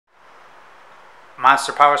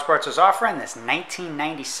Monster Powersports is offering this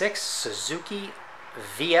 1996 Suzuki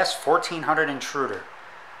VZ1400 Intruter.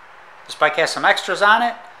 This bike has some extras on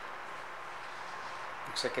it.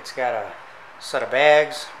 Looks like it's got a set of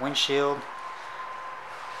bags, windshield.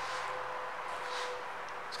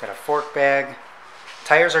 It's got a fork bag.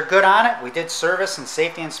 Tires are good on it. We did service and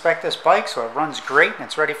safety inspect this bike, so it runs great and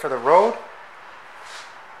it's ready for the road.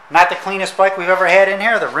 Not the cleanest bike we've ever had in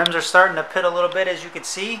here. The rims are starting to pit a little bit, as you can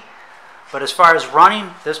see. But as far as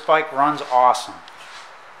running, this bike runs awesome.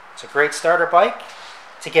 It's a great starter bike.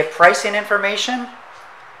 To get pricing information,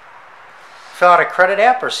 fill out a credit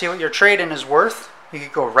app or see what your trade-in is worth, you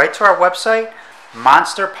could go right to our website,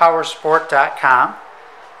 monsterpowersport.com.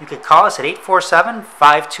 You could call us at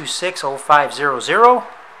 847-526-0500,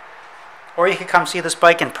 or you could come see this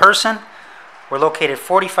bike in person. We're located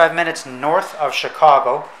 45 minutes north of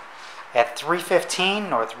Chicago at 315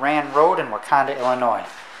 North Rand Road in Wauconda, Illinois.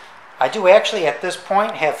 I do actually at this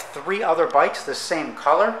point have 3 other bikes the same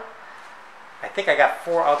color. I think I got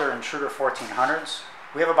 4 other Intruter 1400s.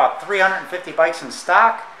 We have about 350 bikes in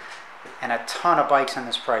stock and a ton of bikes in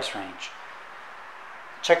this price range.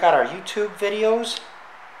 Check out our YouTube videos.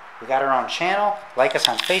 We got our own channel. Like us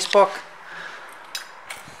on Facebook.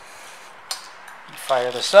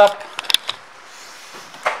 Fire this up.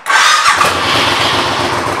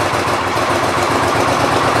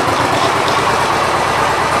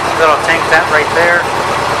 Little tank vent right there.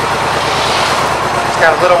 It's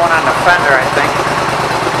got a little one on the fender, I think.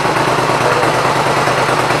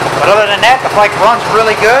 But other than that, the bike runs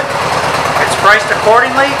really good. It's priced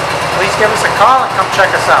accordingly. Please give us a call and come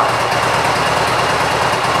check us out.